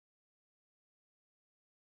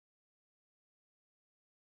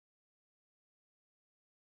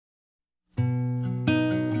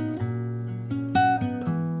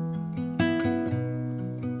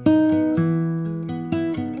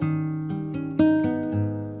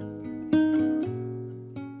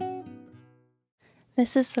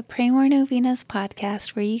This is the Pray More Novenas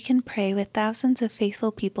podcast where you can pray with thousands of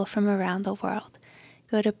faithful people from around the world.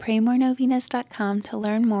 Go to praymorenovenas.com to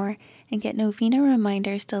learn more and get novena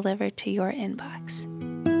reminders delivered to your inbox.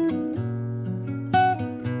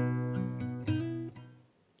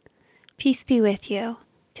 Peace be with you.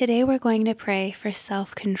 Today we're going to pray for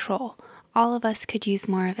self-control. All of us could use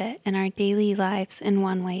more of it in our daily lives in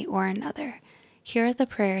one way or another. Here are the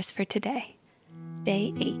prayers for today.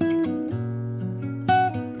 Day 8.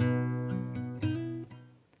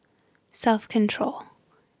 Self-control.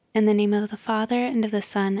 In the name of the Father, and of the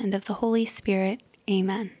Son, and of the Holy Spirit.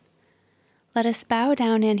 Amen. Let us bow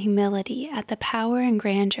down in humility at the power and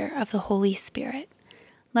grandeur of the Holy Spirit.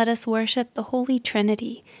 Let us worship the Holy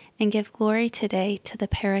Trinity and give glory today to the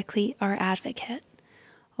Paraclete, our Advocate.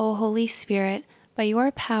 O Holy Spirit, by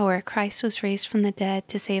your power Christ was raised from the dead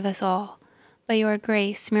to save us all. By your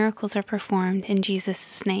grace miracles are performed in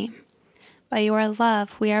Jesus' name. By your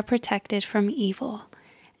love we are protected from evil.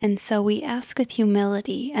 And so we ask with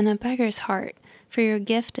humility and a beggar's heart for your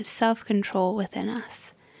gift of self-control within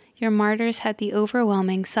us. Your martyrs had the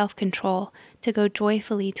overwhelming self-control to go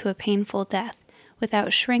joyfully to a painful death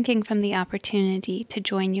without shrinking from the opportunity to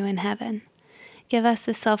join you in heaven. Give us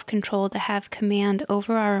the self-control to have command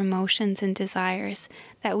over our emotions and desires,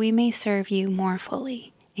 that we may serve you more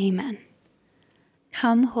fully. Amen.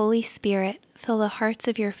 Come, Holy Spirit, fill the hearts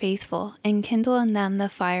of your faithful, and kindle in them the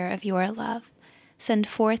fire of your love. Send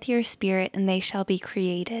forth your Spirit, and they shall be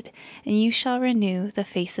created, and you shall renew the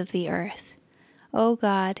face of the earth. O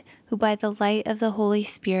God, who by the light of the Holy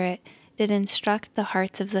Spirit did instruct the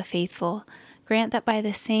hearts of the faithful, grant that by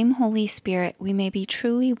the same Holy Spirit we may be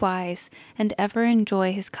truly wise and ever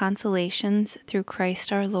enjoy his consolations through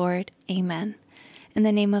Christ our Lord. Amen. In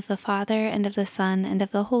the name of the Father, and of the Son, and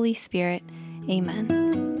of the Holy Spirit. Amen.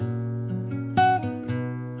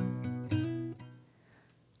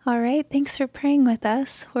 All right, thanks for praying with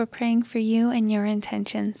us. We're praying for you and your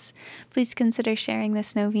intentions. Please consider sharing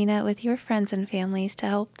this novena with your friends and families to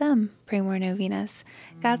help them pray more novenas.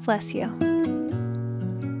 God bless you.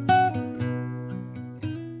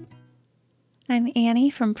 I'm Annie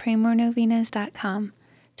from praymorenovenas.com.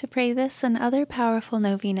 To pray this and other powerful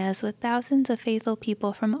novenas with thousands of faithful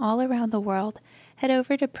people from all around the world, head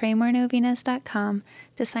over to praymorenovenas.com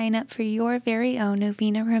to sign up for your very own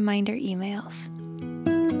novena reminder emails.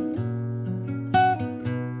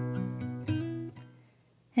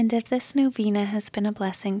 And if this novena has been a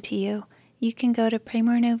blessing to you, you can go to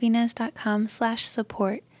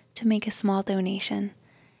praymorenovenas.com/support to make a small donation.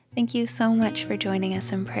 Thank you so much for joining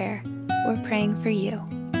us in prayer. We're praying for you.